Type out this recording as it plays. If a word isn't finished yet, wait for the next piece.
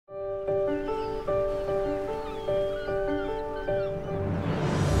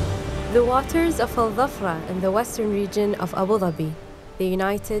The waters of Al Dhafra in the western region of Abu Dhabi, the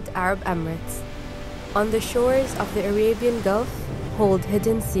United Arab Emirates, on the shores of the Arabian Gulf, hold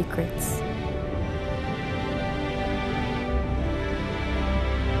hidden secrets.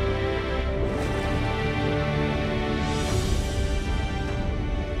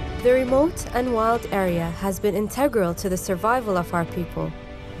 The remote and wild area has been integral to the survival of our people,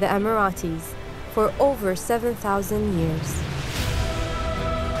 the Emiratis, for over 7,000 years.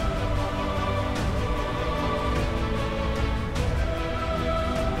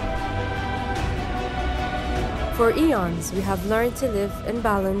 For eons, we have learned to live in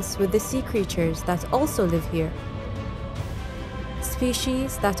balance with the sea creatures that also live here.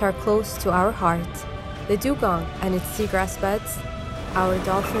 Species that are close to our heart, the dugong and its seagrass beds, our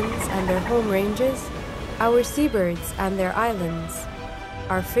dolphins and their home ranges, our seabirds and their islands,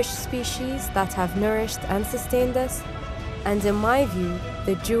 our fish species that have nourished and sustained us, and in my view,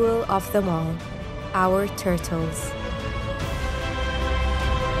 the jewel of them all, our turtles.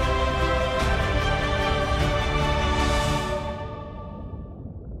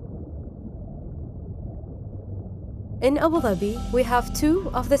 In Abu Dhabi, we have 2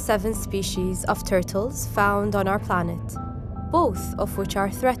 of the 7 species of turtles found on our planet, both of which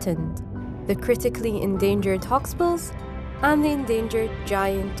are threatened, the critically endangered hawksbills and the endangered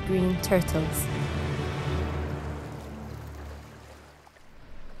giant green turtles.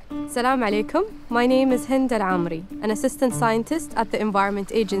 Assalamu alaikum. My name is Hind Al-Amri, an assistant scientist at the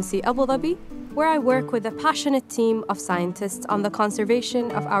Environmnet Agency Abu Dhabi, where I work with a passionate team of scientists on the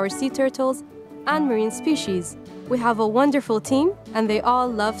conservation of our sea turtles and marine species. We have a wonderful team, and they all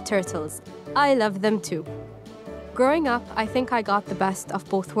love turtles. I love them too. Growing up, I think I got the best of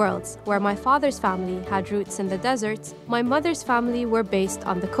both worlds. Where my father's family had roots in the deserts, my mother's family were based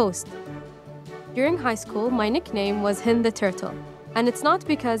on the coast. During high school, my nickname was Hind the Turtle. And it's not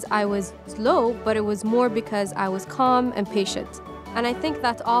because I was slow, but it was more because I was calm and patient. And I think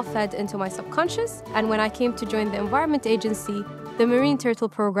that all fed into my subconscious. And when I came to join the Environmnet Agency, the Marine Turtle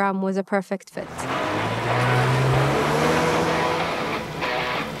Program was a perfect fit.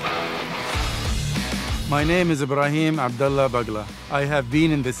 My name is Ibrahim Abdullah Bagla. I have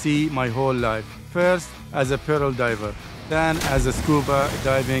been in the sea my whole life. First as a pearl diver, then as a scuba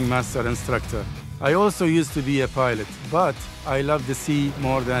diving master instructor. I also used to be a pilot, but I love the sea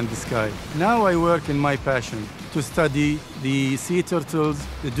more than the sky. Now I work in my passion to study the sea turtles,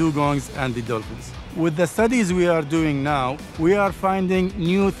 the dugongs, and the dolphins. With the studies we are doing now, we are finding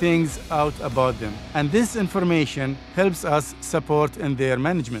new things out about them, and this information helps us support in their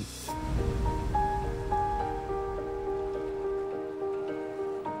management.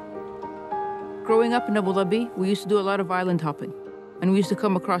 Growing up in Abu Dhabi, we used to do a lot of island hopping, and we used to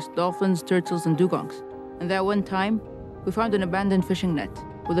come across dolphins, turtles, and dugongs. And that one time, we found an abandoned fishing net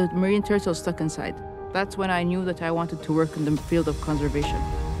with a marine turtle stuck inside. That's when I knew that I wanted to work in the field of conservation.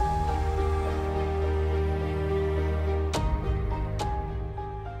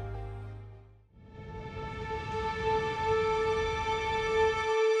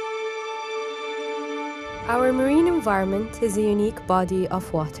 Our marine environment is a unique body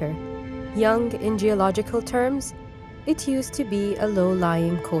of water. Young in geological terms, it used to be a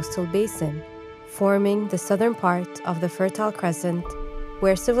low-lying coastal basin, forming the southern part of the Fertile Crescent,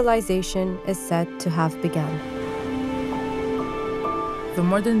 where civilization is said to have begun. The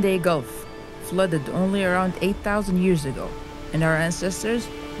modern-day Gulf flooded only around 8,000 years ago, and our ancestors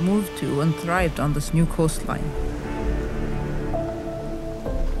moved to and thrived on this new coastline.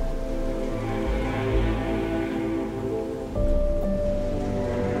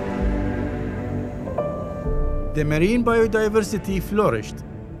 The marine biodiversity flourished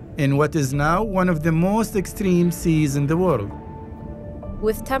in what is now one of the most extreme seas in the world.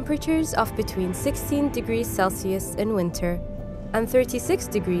 With temperatures of between 16 degrees Celsius in winter and 36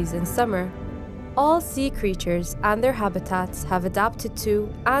 degrees in summer, all sea creatures and their habitats have adapted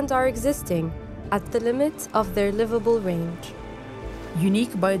to and are existing at the limit of their livable range.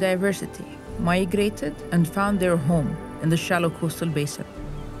 Unique biodiversity migrated and found their home in the shallow coastal basin,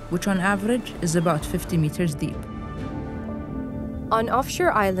 which on average is about 50 meters deep. On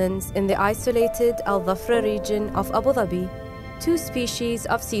offshore islands in the isolated Al Dhafra region of Abu Dhabi, 2 species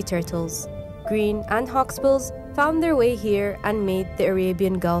of sea turtles, green and hawksbills, found their way here and made the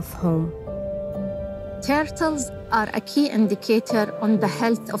Arabian Gulf home. Turtles are a key indicator on the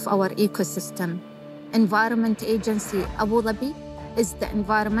health of our ecosystem. Environment Agency Abu Dhabi is the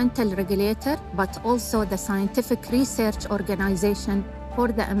environmental regulator, but also the scientific research organization for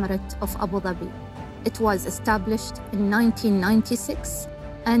the Emirate of Abu Dhabi. It was established in 1996,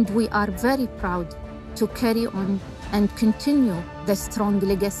 and we are very proud to carry on and continue the strong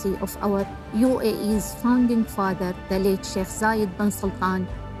legacy of our UAE's founding father, the late Sheikh Zayed bin Sultan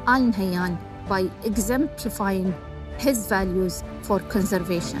Al Nahyan, by exemplifying his values for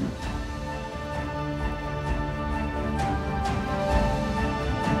conservation.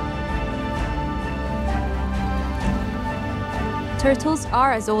 Turtles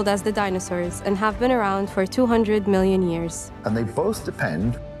are as old as the dinosaurs and have been around for 200 million years. And they both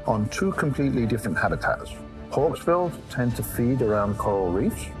depend on two completely different habitats. Hawksbills tend to feed around coral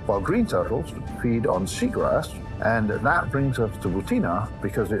reefs, while green turtles feed on seagrass. And that brings us to Bhutina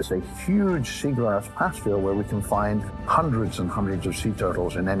because it's a huge seagrass pasture where we can find hundreds and hundreds of sea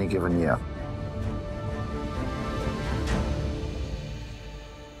turtles in any given year.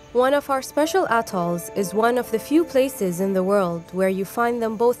 One of our special atolls is one of the few places in the world where you find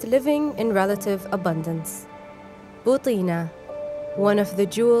them both living in relative abundance. Bhutina, one of the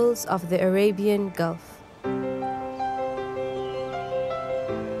jewels of the Arabian Gulf.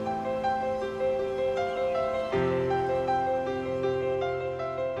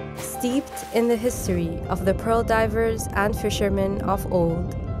 Steeped in the history of the pearl divers and fishermen of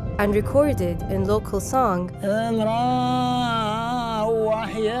old, and recorded in local song,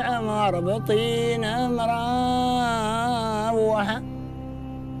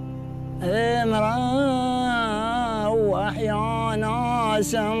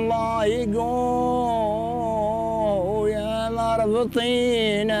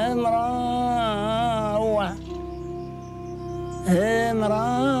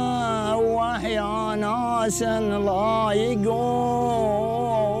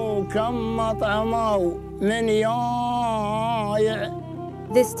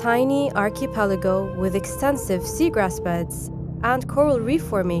 This tiny archipelago with extensive seagrass beds and coral reef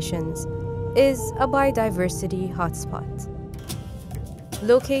formations is a biodiversity hotspot.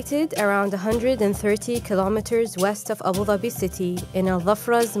 Located around 130 kilometers west of Abu Dhabi city in Al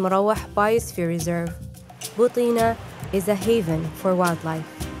Dhafra's Murawah Biosphere Reserve, Bhutina is a haven for wildlife.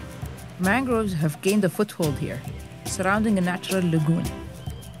 Mangroves have gained a foothold here, surrounding a natural lagoon,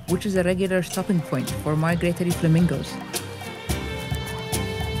 which is a regular stopping point for migratory flamingos.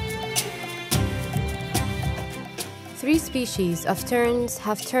 Three species of terns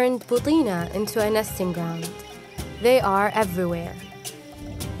have turned Bhutina into a nesting ground. They are everywhere.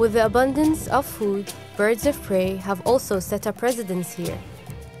 With the abundance of food, birds of prey have also set up residence here.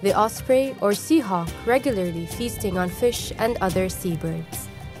 The osprey or seahawk regularly feasting on fish and other seabirds.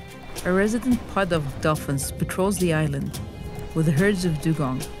 A resident pod of dolphins patrols the island, with herds of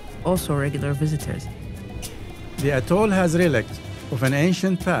dugong, also regular visitors. The atoll has relics of an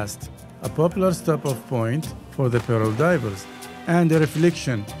ancient past, a popular stop-off point for the pearl divers, and a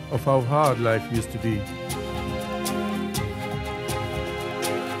reflection of how hard life used to be.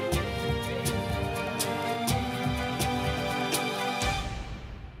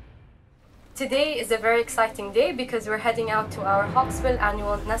 Today is a very exciting day because we're heading out to our Hawksbill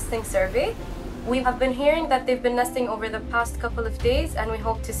annual nesting survey. We have been hearing that they've been nesting over the past couple of days, and we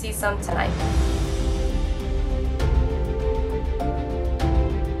hope to see some tonight.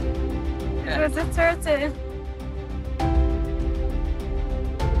 There's a turtle.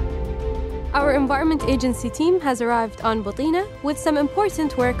 Our Environment Agency team has arrived on Bhutina with some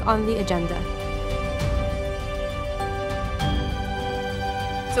important work on the agenda.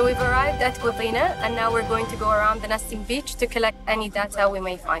 So we've arrived at Bhutina, and now we're going to go around the nesting beach to collect any data we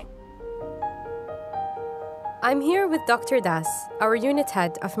may find. I'm here with Dr. Das, our unit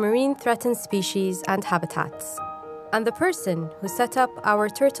head of marine threatened species and habitats, and the person who set up our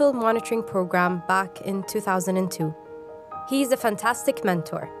turtle monitoring program back in 2002. He's a fantastic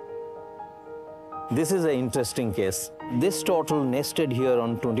mentor. This is an interesting case. This turtle nested here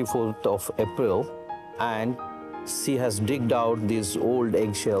on 24th of April, and she has digged out these old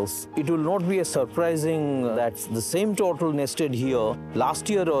eggshells. It will not be a surprising that the same turtle nested here last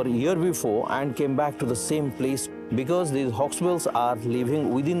year or year before and came back to the same place, because these hawksbills are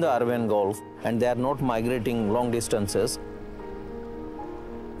living within the Arabian Gulf and they are not migrating long distances.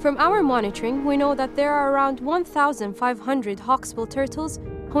 From our monitoring, we know that there are around 1,500 hawksbill turtles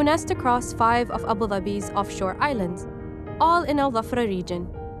who nest across 5 of Abu Dhabi's offshore islands, all in Al Dhafra region.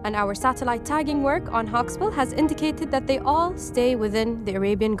 And our satellite tagging work on hawksbill has indicated that they all stay within the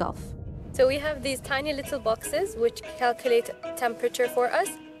Arabian Gulf. So we have these tiny little boxes which calculate temperature for us.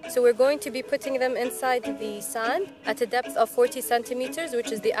 So we're going to be putting them inside the sand at a depth of 40 centimeters,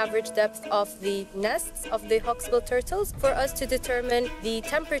 which is the average depth of the nests of the hawksbill turtles, for us to determine the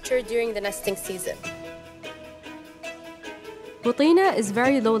temperature during the nesting season. Bhutina is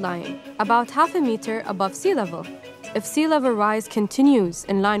very low-lying, about half a meter above sea level. If sea level rise continues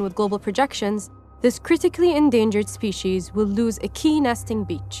in line with global projections, this critically endangered species will lose a key nesting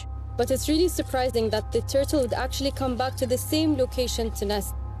beach. But it's really surprising that the turtle would actually come back to the same location to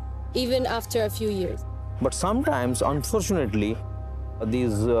nest, even after a few years. But sometimes, unfortunately,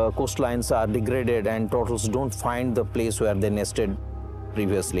 these coastlines are degraded and turtles don't find the place where they nested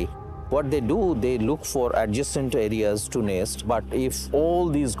previously. What they do, they look for adjacent areas to nest. But if all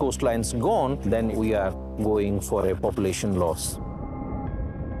these coastlines gone, then we are going for a population loss.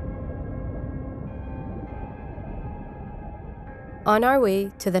 On our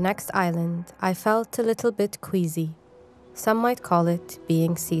way to the next island, I felt a little bit queasy. Some might call it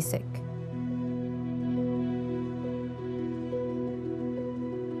being seasick.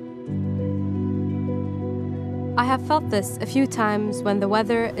 I have felt this a few times when the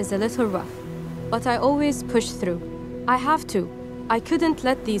weather is a little rough, but I always push through. I have to. I couldn't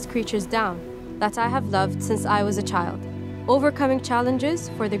let these creatures down that I have loved since I was a child, overcoming challenges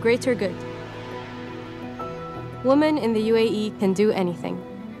for the greater good. Women in the UAE can do anything.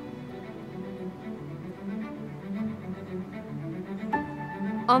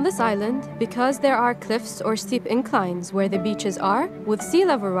 On this island, because there are cliffs or steep inclines where the beaches are, with sea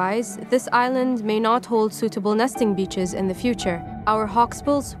level rise, this island may not hold suitable nesting beaches in the future. Our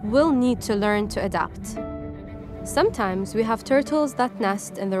hawksbills will need to learn to adapt. Sometimes we have turtles that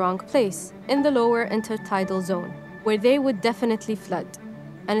nest in the wrong place, in the lower intertidal zone, where they would definitely flood.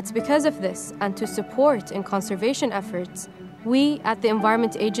 And it's because of this, and to support in conservation efforts, we at the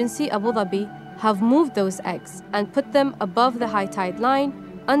Environment Agency Abu Dhabi have moved those eggs and put them above the high tide line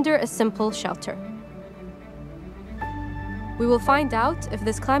under a simple shelter. We will find out if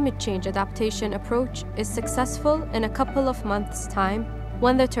this climate change adaptation approach is successful in a couple of months' time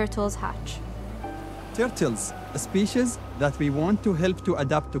when the turtles hatch. Turtles, a species that we want to help to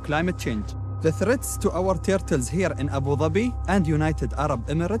adapt to climate change. The threats to our turtles here in Abu Dhabi and United Arab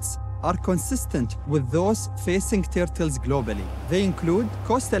Emirates are consistent with those facing turtles globally. They include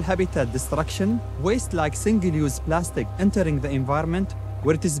coastal habitat destruction, waste like single-use plastic entering the environment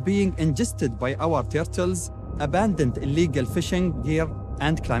where it is being ingested by our turtles, abandoned illegal fishing gear,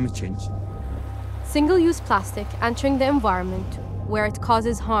 and climate change. Single-use plastic entering the environment where it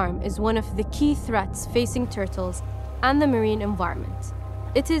causes harm is one of the key threats facing turtles and the marine environment.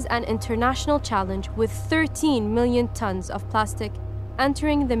 It is an international challenge with 13 million tons of plastic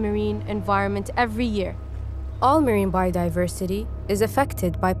entering the marine environment every year. All marine biodiversity is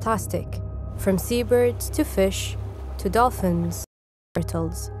affected by plastic, from seabirds to fish to dolphins,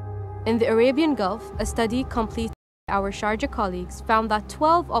 turtles. In the Arabian Gulf, a study completed by our Sharjah colleagues found that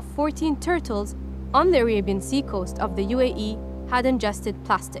 12 of 14 turtles on the Arabian seacoast of the UAE had ingested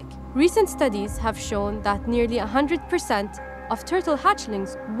plastic. Recent studies have shown that nearly 100% of turtle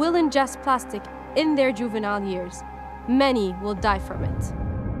hatchlings will ingest plastic in their juvenile years. Many will die from it.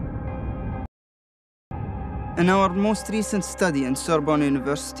 In our most recent study in Sorbonne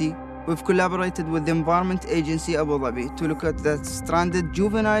University, we've collaborated with the Environment Agency Abu Dhabi to look at the stranded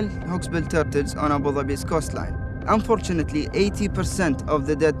juvenile hawksbill turtles on Abu Dhabi's coastline. Unfortunately, 80% of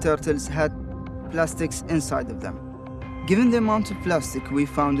the dead turtles had plastics inside of them. Given the amount of plastic we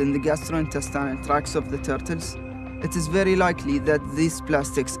found in the gastrointestinal tracts of the turtles, it is very likely that these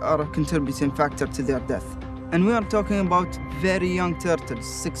plastics are a contributing factor to their death. And we are talking about very young turtles,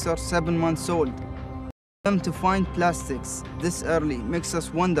 6 or 7 months old. For them to find plastics this early makes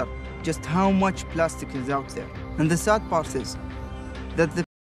us wonder just how much plastic is out there. And the sad part is that the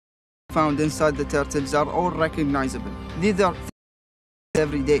found inside the turtles are all recognizable. These are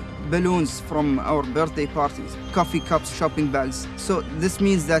every day. Balloons from our birthday parties, coffee cups, shopping bags. So this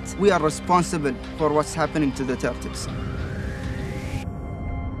means that we are responsible for what's happening to the turtles.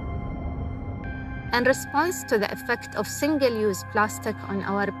 In response to the effect of single-use plastic on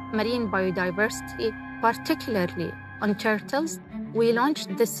our marine biodiversity, particularly on turtles, we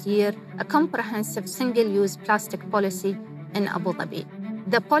launched this year a comprehensive single-use plastic policy in Abu Dhabi.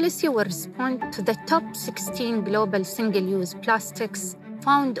 The policy will respond to the top 16 global single-use plastics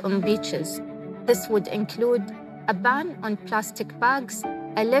found on beaches. This would include a ban on plastic bags,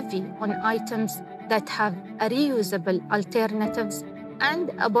 a levy on items that have reusable alternatives,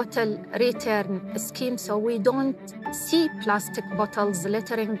 and a bottle return scheme so we don't see plastic bottles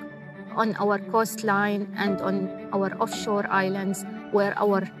littering on our coastline and on our offshore islands where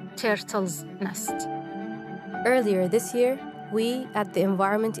our turtles nest. Earlier this year, we at the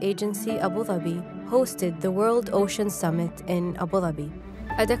Environment Agency Abu Dhabi hosted the World Ocean Summit in Abu Dhabi.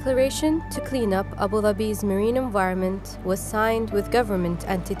 A declaration to clean up Abu Dhabi's marine environment was signed with government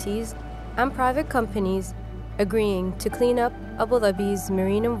entities and private companies agreeing to clean up Abu Dhabi's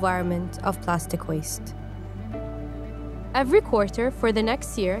marine environment of plastic waste. Every quarter for the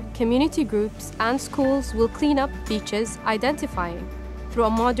next year, community groups and schools will clean up beaches, identifying, through a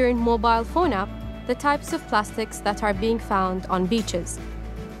modern mobile phone app, the types of plastics that are being found on beaches.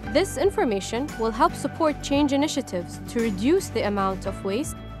 This information will help support change initiatives to reduce the amount of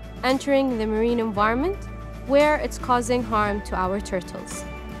waste entering the marine environment where it's causing harm to our turtles.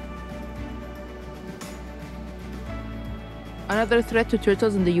 Another threat to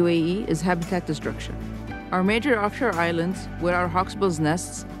turtles in the UAE is habitat destruction. Our major offshore islands, where our hawksbills'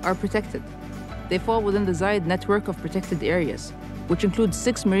 nests are protected. They fall within the Zayed network of protected areas, which includes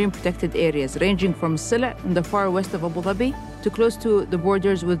 6 marine protected areas ranging from Sila in the far west of Abu Dhabi to close to the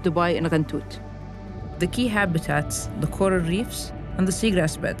borders with Dubai and Ghantout. The key habitats, the coral reefs, and the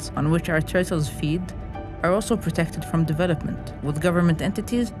seagrass beds on which our turtles feed are also protected from development, with government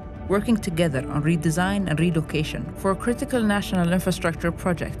entities working together on redesign and relocation for critical national infrastructure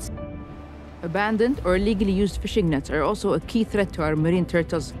projects. Abandoned or illegally used fishing nets are also a key threat to our marine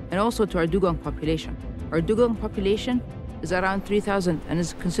turtles and also to our dugong population. Our dugong population is around 3,000 and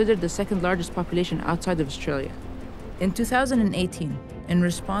is considered the second largest population outside of Australia. In 2018, in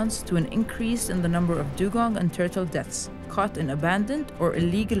response to an increase in the number of dugong and turtle deaths caught in abandoned or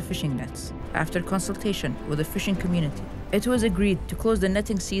illegal fishing nets, after consultation with the fishing community, it was agreed to close the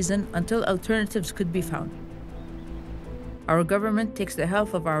netting season until alternatives could be found. Our government takes the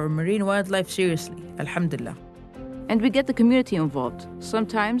health of our marine wildlife seriously, alhamdulillah. And we get the community involved.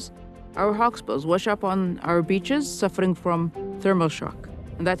 Sometimes, our hawksbills wash up on our beaches suffering from thermal shock.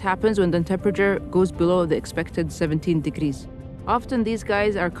 And that happens when the temperature goes below the expected 17 degrees. Often these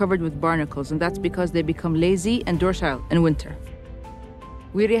guys are covered with barnacles, and that's because they become lazy and docile in winter.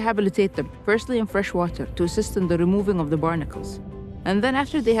 We rehabilitate them, firstly in fresh water, to assist in the removing of the barnacles. And then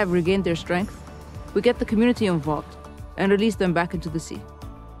after they have regained their strength, we get the community involved and release them back into the sea.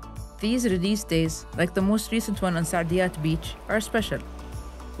 These release days, like the most recent one on Saadiyat Beach, are special,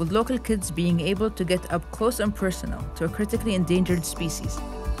 with local kids being able to get up close and personal to a critically endangered species.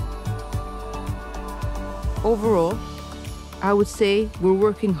 Overall, I would say we're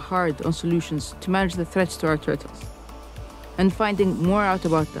working hard on solutions to manage the threats to our turtles and finding more out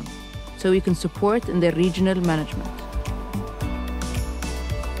about them so we can support in their regional management.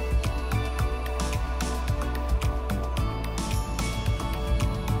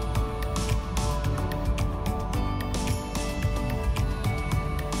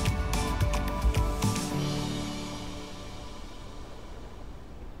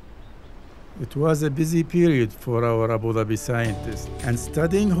 It was a busy period for our Abu Dhabi scientists, and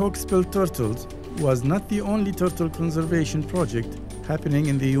studying hawksbill turtles was not the only turtle conservation project happening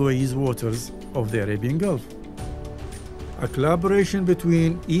in the UAE's waters of the Arabian Gulf. A collaboration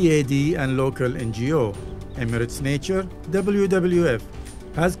between EAD and local NGO, Emirates Nature, WWF,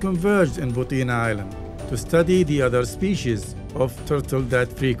 has converged in Butina Island to study the other species of turtle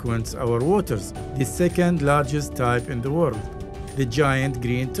that frequents our waters, the second largest type in the world, the giant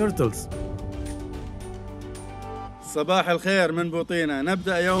green turtles. صباح الخير من بوطينا.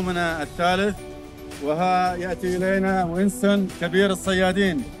 نبدأ يومنا الثالث وها يأتي إلينا وينستون كبير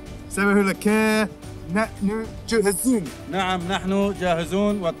الصيادين. صباح الخير. نحن جاهزون. نعم نحن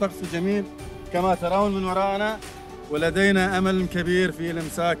جاهزون والطقس جميل كما ترون من وراءنا، ولدينا أمل كبير في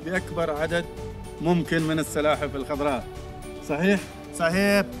الإمساك بأكبر عدد ممكن من السلاحف الخضراء. صحيح؟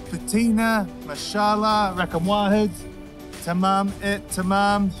 صحيح. بوطينا ما شاء الله رقم واحد. تمام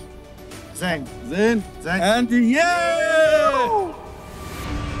تمام. Zang. Zin. Zang. Andy, yeah!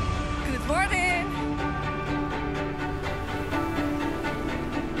 Good morning.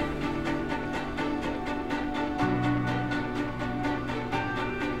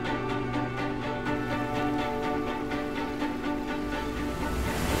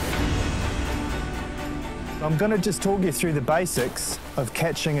 I'm going to just talk you through the basics of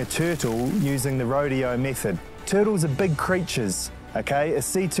catching a turtle using the rodeo method. Turtles are big creatures. Okay, a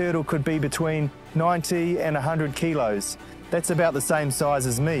sea turtle could be between 90 and 100 kilos. That's about the same size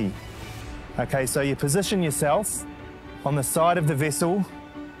as me. Okay, so you position yourself on the side of the vessel.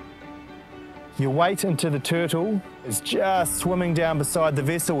 Your weight into the turtle is just swimming down beside the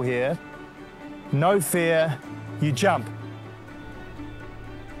vessel here. No fear, you jump.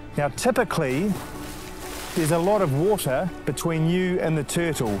 Now, typically, there's a lot of water between you and the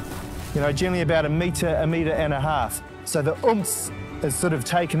turtle. You know, generally about a metre and a half. So the oomph is sort of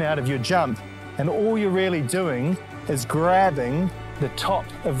taken out of your jump, and all you're really doing is grabbing the top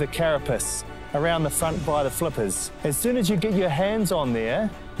of the carapace around the front by the flippers. As soon as you get your hands on there,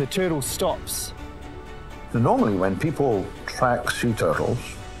 the turtle stops. Normally when people track sea turtles,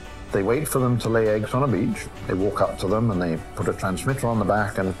 they wait for them to lay eggs on a beach, they walk up to them and they put a transmitter on the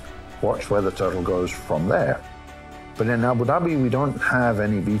back and watch where the turtle goes from there. But in Abu Dhabi, we don't have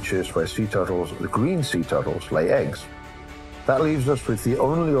any beaches where sea turtles, the green sea turtles, lay eggs. That leaves us with the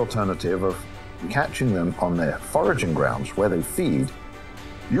only alternative of catching them on their foraging grounds where they feed.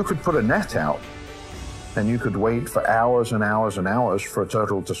 You could put a net out and you could wait for hours and hours and hours for a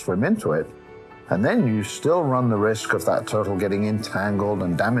turtle to swim into it. And then you still run the risk of that turtle getting entangled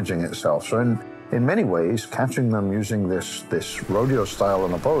and damaging itself. So in many ways, catching them using this rodeo style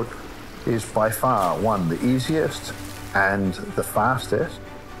on a boat is by far, one, the easiest and the fastest.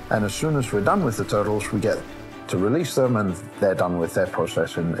 And as soon as we're done with the turtles, we get to release them and they're done with their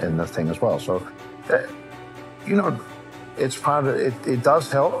process in the thing as well. So, you know, it's part of it. It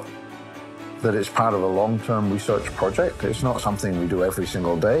does help that it's part of a long-term research project. It's not something we do every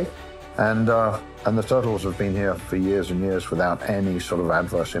single day. And the turtles have been here for years and years without any sort of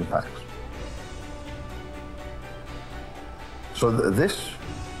adverse impacts. So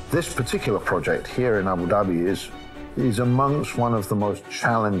this particular project here in Abu Dhabi is amongst one of the most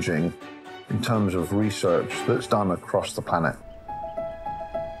challenging in terms of research that's done across the planet.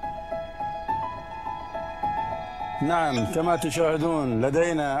 نعم، كما تشاهدون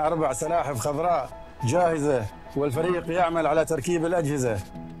لدينا 4 سلاحف خضراء جاهزة والفريق يعمل على تركيب الأجهزة.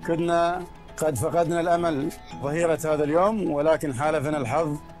 كنا قد فقدنا الأمل ظهيرة هذا اليوم ولكن حالفنا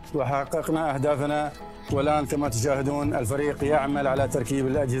الحظ وحققنا أهدافنا، والآن كما تشاهدون الفريق يعمل على تركيب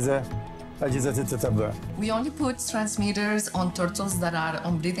الأجهزة، أجهزة التتبع. We only put transmitters on turtles that are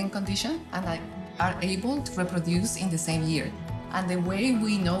on breeding condition and are able to reproduce in the same year. And the way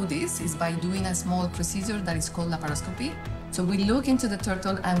we know this is by doing a small procedure that is called laparoscopy. So we look into the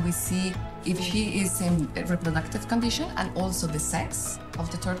turtle and we see if she is in reproductive condition and also the sex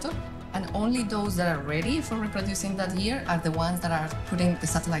of the turtle. And only those that are ready for reproducing that year are the ones that are putting the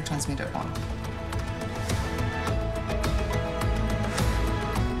satellite transmitter on.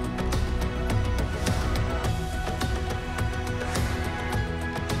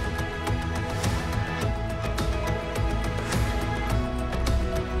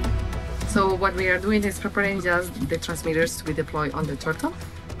 So what we are doing is preparing just the transmitters to be deployed on the turtle.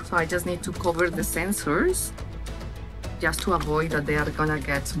 So I just need to cover the sensors just to avoid that they are gonna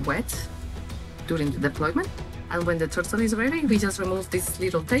get wet during the deployment. And when the turtle is ready, we just remove this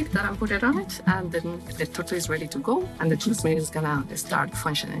little tape that I put on it, and then the turtle is ready to go, and the transmitter is gonna start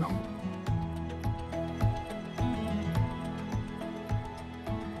functioning.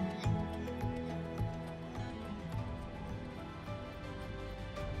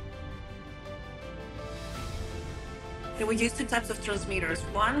 We use 2 types of transmitters.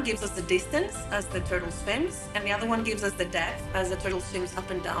 One gives us the distance as the turtle swims, and the other one gives us the depth as the turtle swims up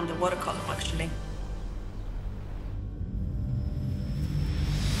and down the water column, actually.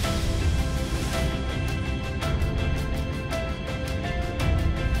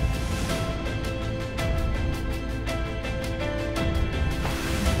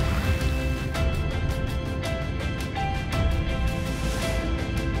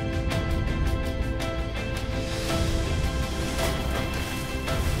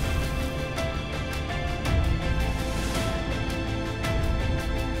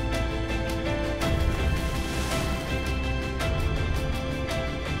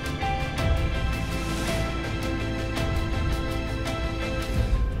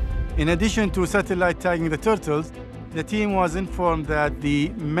 In addition to satellite tagging the turtles, the team was informed that the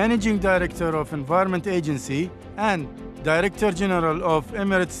Managing Director of Environmnet Agency and Director General of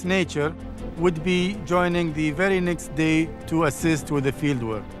Emirates Nature would be joining the very next day to assist with the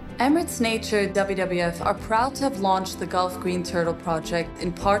fieldwork. Emirates Nature WWF are proud to have launched the Gulf Green Turtle Project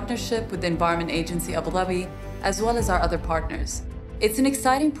in partnership with the Environment Agency Abu Dhabi, as well as our other partners. It's an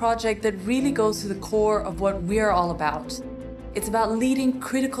exciting project that really goes to the core of what we are all about. It's about leading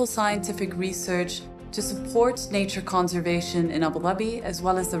critical scientific research to support nature conservation in Abu Dhabi as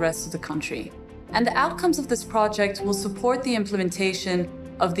well as the rest of the country. And the outcomes of this project will support the implementation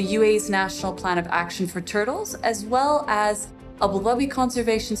of the UAE's National Plan of Action for Turtles, as well as Abu Dhabi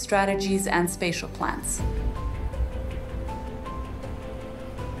conservation strategies and spatial plans.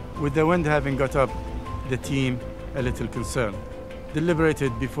 With the wind having got up, the team a little concerned,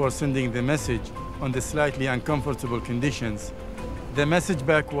 deliberated before sending the message on the slightly uncomfortable conditions. The message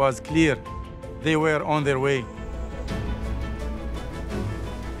back was clear. They were on their way.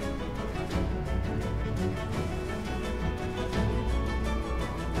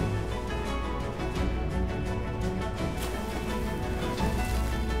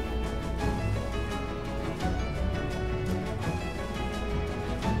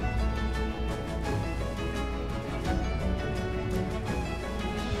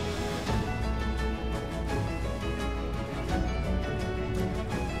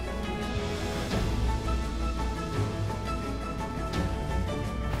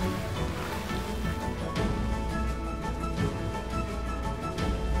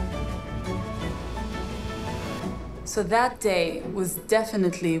 So that day was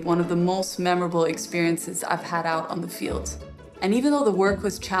definitely one of the most memorable experiences I've had out on the field. And even though the work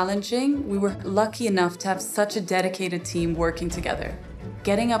was challenging, we were lucky enough to have such a dedicated team working together.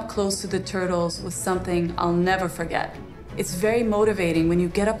 Getting up close to the turtles was something I'll never forget. It's very motivating when you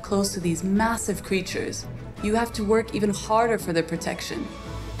get up close to these massive creatures. You have to work even harder for their protection.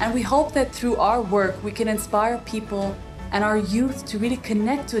 And we hope that through our work, we can inspire people and our youth to really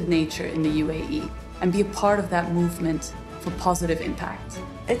connect with nature in the UAE and be a part of that movement for positive impact.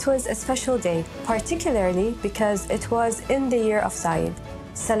 It was a special day, particularly because it was in the year of Zayed,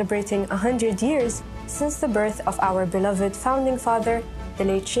 celebrating 100 years since the birth of our beloved founding father, the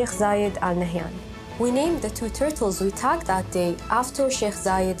late Sheikh Zayed Al Nahyan. We named the 2 turtles we tagged that day after Sheikh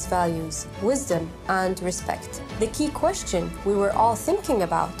Zayed's values, wisdom and respect. The key question we were all thinking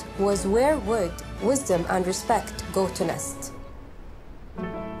about was where would wisdom and respect go to nest?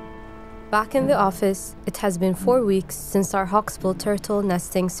 Back in the office, it has been 4 weeks since our hawksbill turtle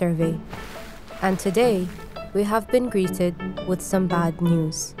nesting survey. And today, we have been greeted with some bad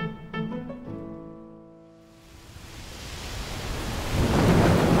news.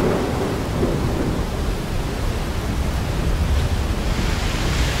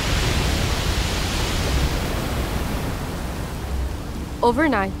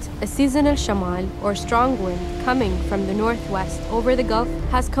 Overnight, a seasonal shamal, or strong wind, coming from the northwest over the Gulf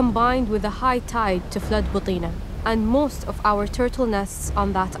has combined with a high tide to flood Butina and most of our turtle nests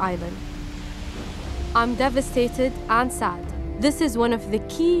on that island. I'm devastated and sad. This is one of the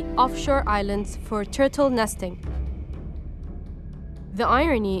key offshore islands for turtle nesting. The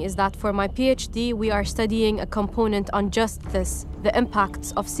irony is that for my PhD, we are studying a component on just this, the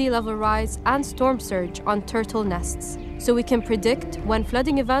impacts of sea level rise and storm surge on turtle nests, so we can predict when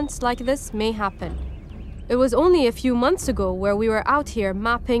flooding events like this may happen. It was only a few months ago where we were out here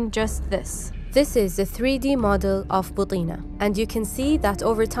mapping just this. This is a 3D model of Butina, and you can see that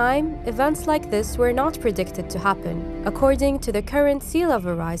over time, events like this were not predicted to happen, according to the current sea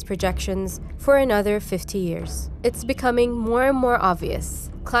level rise projections for another 50 years. It's becoming more and more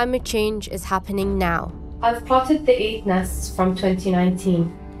obvious. Climate change is happening now. I've plotted the 8 nests from 2019,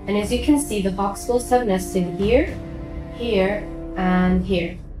 and as you can see, the hawksbills have nested here, here, and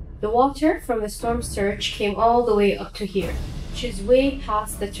here. The water from the storm surge came all the way up to here, which is way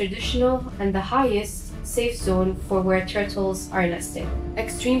past the traditional and the highest safe zone for where turtles are nesting.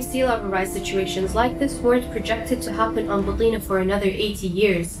 Extreme sea level rise situations like this weren't projected to happen on Butina for another 80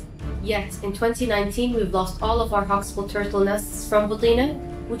 years. Yet, in 2019, we've lost all of our hawksbill turtle nests from Butina,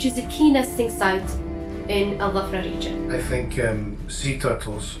 which is a key nesting site in Al Dhafra region. I think sea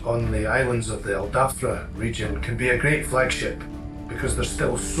turtles on the islands of the Al Dhafra region can be a great flagship because there's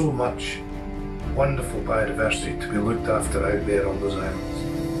still so much wonderful biodiversity to be looked after out there on those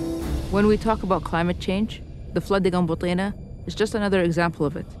islands. When we talk about climate change, the flooding on Butina is just another example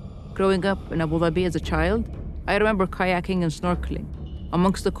of it. Growing up in Abu Dhabi as a child, I remember kayaking and snorkeling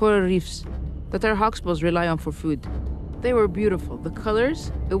amongst the coral reefs that our hawksbills rely on for food. They were beautiful. The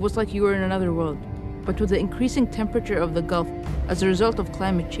colors, it was like you were in another world. But with the increasing temperature of the Gulf as a result of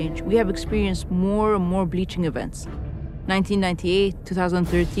climate change, we have experienced more and more bleaching events. 1998,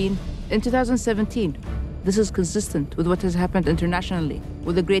 2013, in 2017, this is consistent with what has happened internationally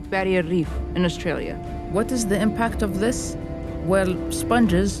with the Great Barrier Reef in Australia. What is the impact of this? Well,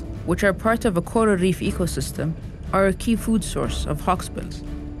 sponges, which are part of a coral reef ecosystem, are a key food source of hawksbills.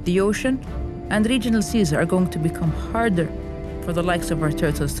 The ocean and regional seas are going to become harder for the likes of our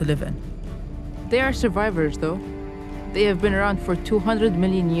turtles to live in. They are survivors, though. They have been around for 200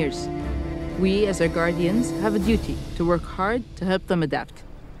 million years. We, as their guardians, have a duty to work hard to help them adapt.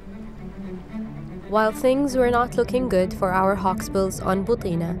 While things were not looking good for our hawksbills on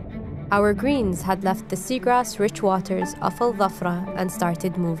Butina, our greens had left the seagrass-rich waters of Al Dhafra and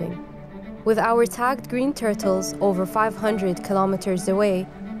started moving. With our tagged green turtles over 500 kilometers away,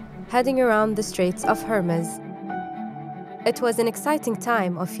 heading around the Straits of Hormuz, it was an exciting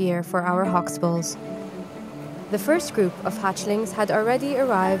time of year for our hawksbills. The first group of hatchlings had already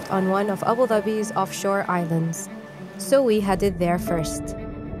arrived on one of Abu Dhabi's offshore islands, so we headed there first.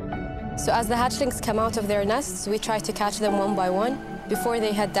 So as the hatchlings come out of their nests, we try to catch them one by one before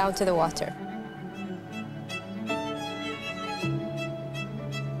they head down to the water.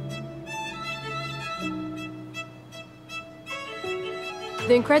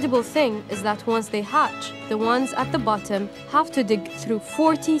 The incredible thing is that once they hatch, the ones at the bottom have to dig through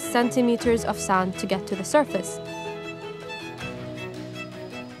 40 centimeters of sand to get to the surface.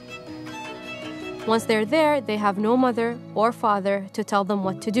 Once they're there, they have no mother or father to tell them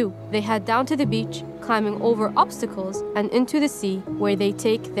what to do. They head down to the beach, climbing over obstacles and into the sea, where they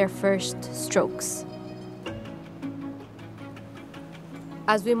take their first strokes.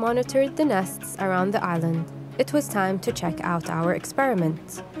 As we monitored the nests around the island, it was time to check out our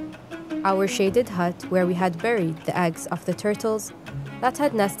experiment. Our shaded hut where we had buried the eggs of the turtles that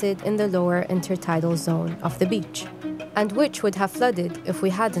had nested in the lower intertidal zone of the beach, and which would have flooded if we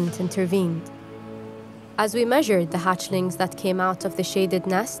hadn't intervened. As we measured the hatchlings that came out of the shaded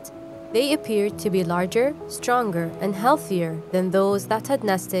nest, they appeared to be larger, stronger, and healthier than those that had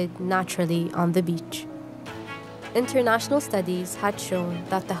nested naturally on the beach. International studies had shown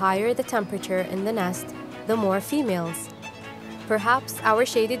that the higher the temperature in the nest, the more females. Perhaps our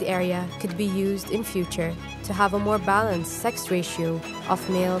shaded area could be used in future to have a more balanced sex ratio of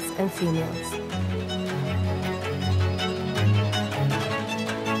males and females.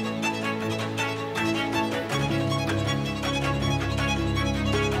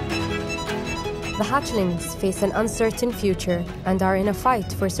 The hatchlings face an uncertain future and are in a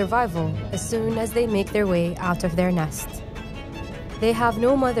fight for survival as soon as they make their way out of their nest. They have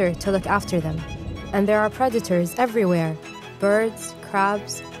no mother to look after them, and there are predators everywhere, birds,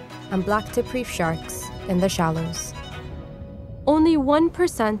 crabs, and blacktip reef sharks in the shallows. Only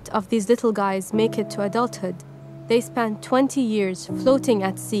 1% of these little guys make it to adulthood. They spend 20 years floating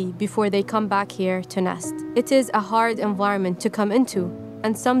at sea before they come back here to nest. It is a hard environment to come into,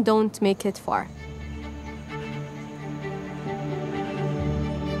 and some don't make it far.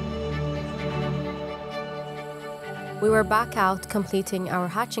 We were back out completing our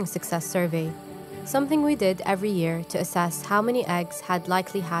hatching success survey, something we did every year to assess how many eggs had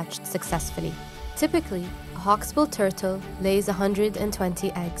likely hatched successfully. Typically, a hawksbill turtle lays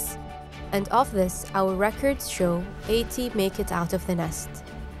 120 eggs, and of this, our records show 80 make it out of the nest.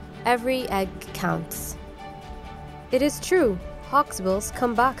 Every egg counts. It is true, hawksbills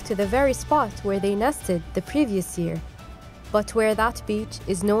come back to the very spot where they nested the previous year, but where that beach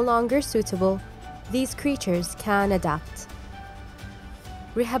is no longer suitable, these creatures can adapt.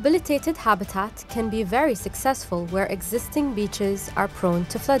 Rehabilitated habitat can be very successful where existing beaches are prone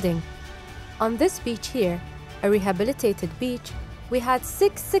to flooding. On this beach here, a rehabilitated beach, we had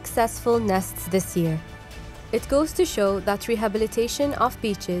 6 successful nests this year. It goes to show that rehabilitation of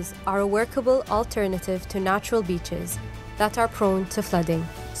beaches are a workable alternative to natural beaches that are prone to flooding.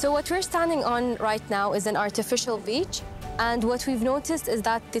 So what we're standing on right now is an artificial beach, and what we've noticed is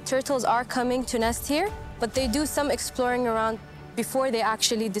that the turtles are coming to nest here, but they do some exploring around before they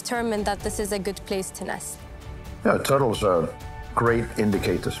actually determine that this is a good place to nest. Yeah, turtles are great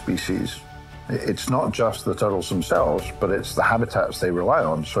indicator species. It's not just the turtles themselves, but it's the habitats they rely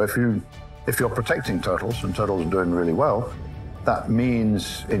on. So if you're protecting turtles, and turtles are doing really well, that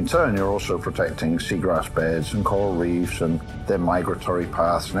means in turn you're also protecting seagrass beds and coral reefs and their migratory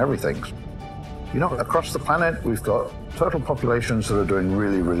paths and everything. You know, across the planet, we've got turtle populations that are doing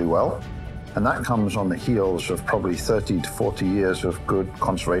really, really well. And that comes on the heels of probably 30 to 40 years of good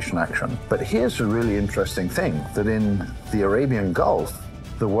conservation action. But here's a really interesting thing, that in the Arabian Gulf,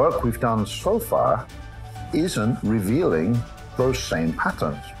 the work we've done so far isn't revealing those same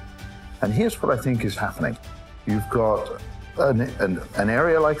patterns. And here's what I think is happening. You've got an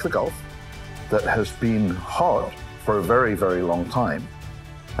area like the Gulf that has been hot for a very, very long time.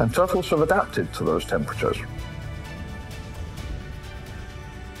 And turtles have adapted to those temperatures.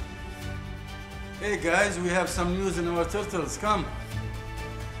 Hey guys, we have some news in our turtles, come.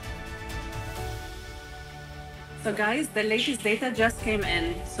 So guys, the latest data just came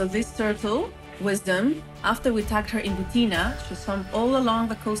in. So this turtle, Wisdom, after we tagged her in Butina, she swam all along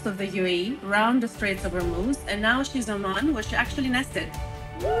the coast of the UAE, around the Straits of Hormuz, and now she's in Oman, where she actually nested.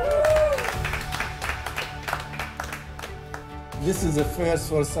 This is a first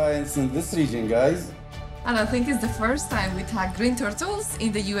for science in this region, guys. And I think it's the first time we tag green turtles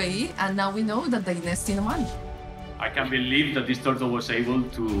in the UAE, and now we know that they nest in Oman. I can't believe that this turtle was able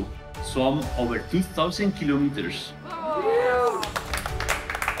to swim over 2,000 kilometers.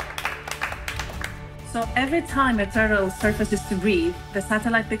 So every time a turtle surfaces to breathe, the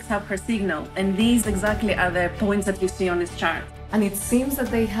satellite picks up her signal, and these exactly are the points that you see on this chart. And it seems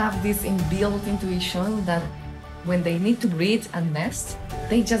that they have this inbuilt intuition that when they need to breathe and nest,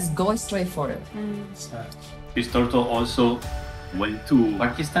 they just go straight for it. This turtle also went to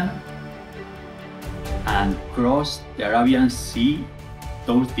Pakistan and crossed the Arabian Sea,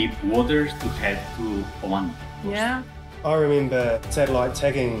 those deep waters, to head to Oman. Yeah. I remember satellite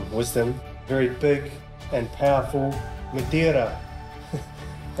tagging Wisdom, very big and powerful, Madeira.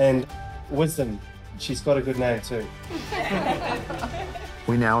 And Wisdom, she's got a good name too.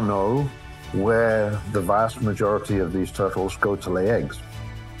 We now know where the vast majority of these turtles go to lay eggs.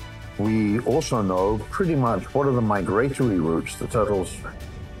 We also know pretty much what are the migratory routes. The turtles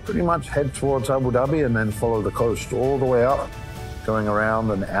pretty much head towards Abu Dhabi and then follow the coast all the way up going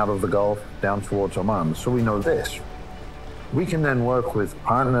around and out of the Gulf down towards Oman. So we know this. We can then work with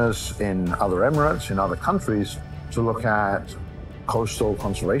partners in other emirates, in other countries, to look at coastal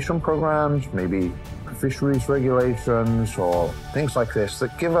conservation programs, maybe fisheries regulations or things like this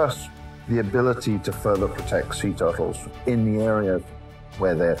that give us the ability to further protect sea turtles in the areas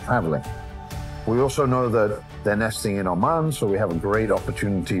where they're traveling. We also know that they're nesting in Oman, so we have a great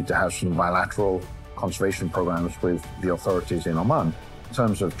opportunity to have some bilateral conservation programs with the authorities in Oman. In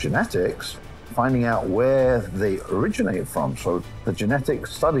terms of genetics, finding out where they originate from. So the genetic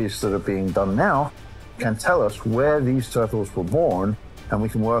studies that are being done now can tell us where these turtles were born, and we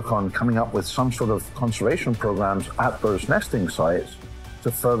can work on coming up with some sort of conservation programs at those nesting sites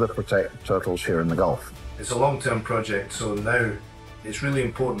to further protect turtles here in the Gulf. It's a long-term project, so now it's really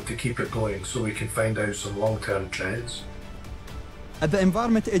important to keep it going so we can find out some long-term trends. At the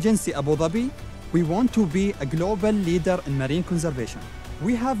Environment Agency Abu Dhabi, we want to be a global leader in marine conservation.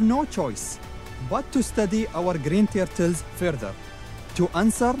 We have no choice but to study our green turtles further to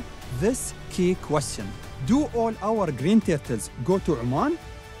answer this key question. Do all our green turtles go to Oman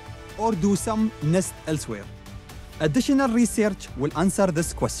or do some nest elsewhere? Additional research will answer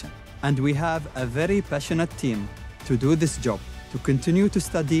this question, and we have a very passionate team to do this job, to continue to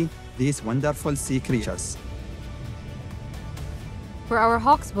study these wonderful sea creatures. For our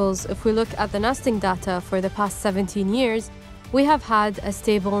hawksbills, if we look at the nesting data for the past 17 years, we have had a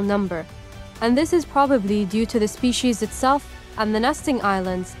stable number. And this is probably due to the species itself and the nesting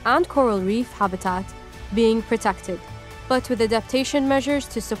islands and coral reef habitat being protected. But with adaptation measures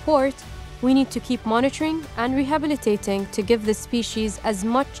to support, we need to keep monitoring and rehabilitating to give this species as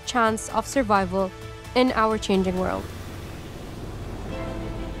much chance of survival in our changing world.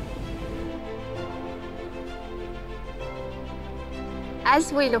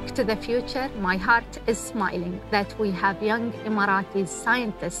 As we look to the future, my heart is smiling that we have young Emirati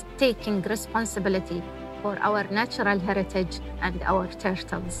scientists taking responsibility for our natural heritage and our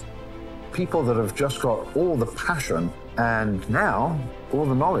turtles. People that have just got all the passion and now all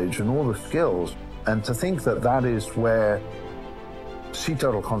the knowledge and all the skills, and to think that that is where sea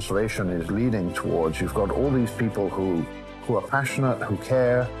turtle conservation is leading towards. You've got all these people who are passionate, who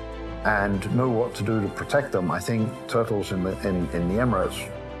care, and know what to do to protect them. I think turtles in the Emirates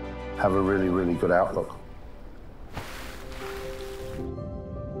have a really, really good outlook.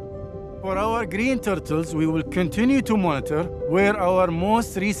 For our green turtles, we will continue to monitor where our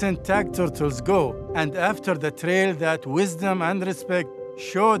most recent tagged turtles go. And after the trail that wisdom and respect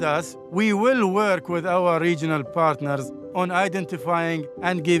showed us, we will work with our regional partners on identifying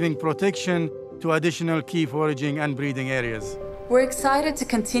and giving protection to additional key foraging and breeding areas. We're excited to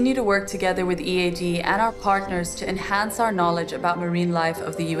continue to work together with EAD and our partners to enhance our knowledge about marine life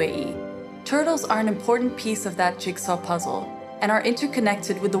of the UAE. Turtles are an important piece of that jigsaw puzzle and are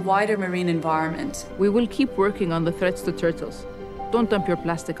interconnected with the wider marine environment. We will keep working on the threats to turtles. Don't dump your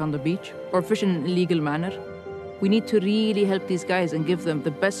plastic on the beach or fish in an illegal manner. We need to really help these guys and give them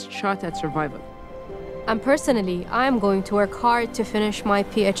the best shot at survival. And personally, I am going to work hard to finish my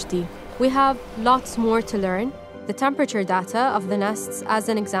PhD. We have lots more to learn. The temperature data of the nests as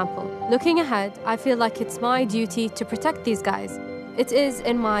an example. Looking ahead, I feel like it's my duty to protect these guys. It is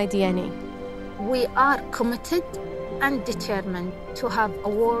in my DNA. We are committed and determined to have a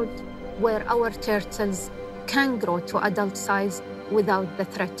world where our turtles can grow to adult size without the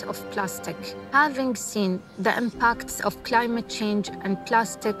threat of plastic. Having seen the impacts of climate change and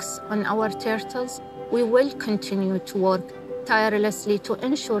plastics on our turtles, we will continue to work tirelessly to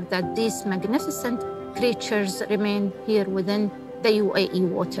ensure that these magnificent creatures remain here within the UAE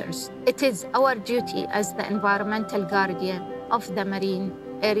waters. It is our duty as the environmental guardian of the marine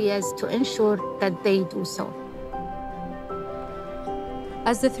areas to ensure that they do so.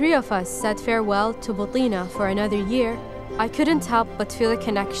 As the three of us said farewell to Butina for another year, I couldn't help but feel a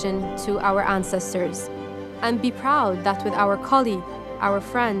connection to our ancestors and be proud that with our colleague, our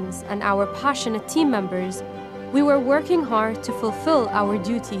friends, and our passionate team members, we were working hard to fulfill our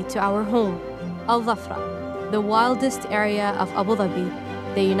duty to our home, Al Dhafra, the wildest area of Abu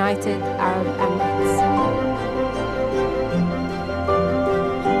Dhabi, the United Arab Emirates.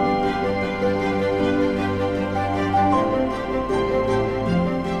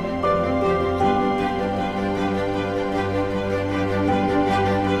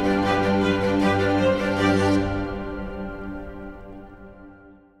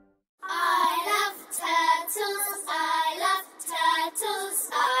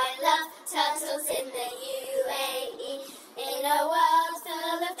 In a world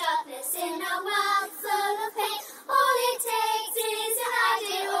full of darkness, in a world full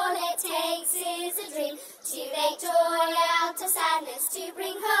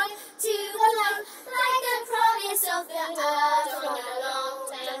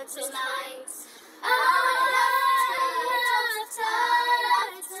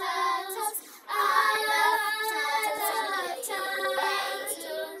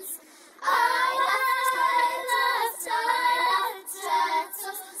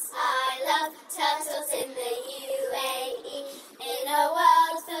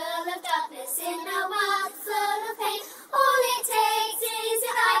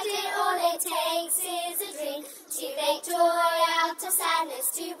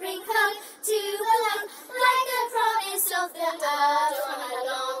to bring home to belong, like the promise of the earth.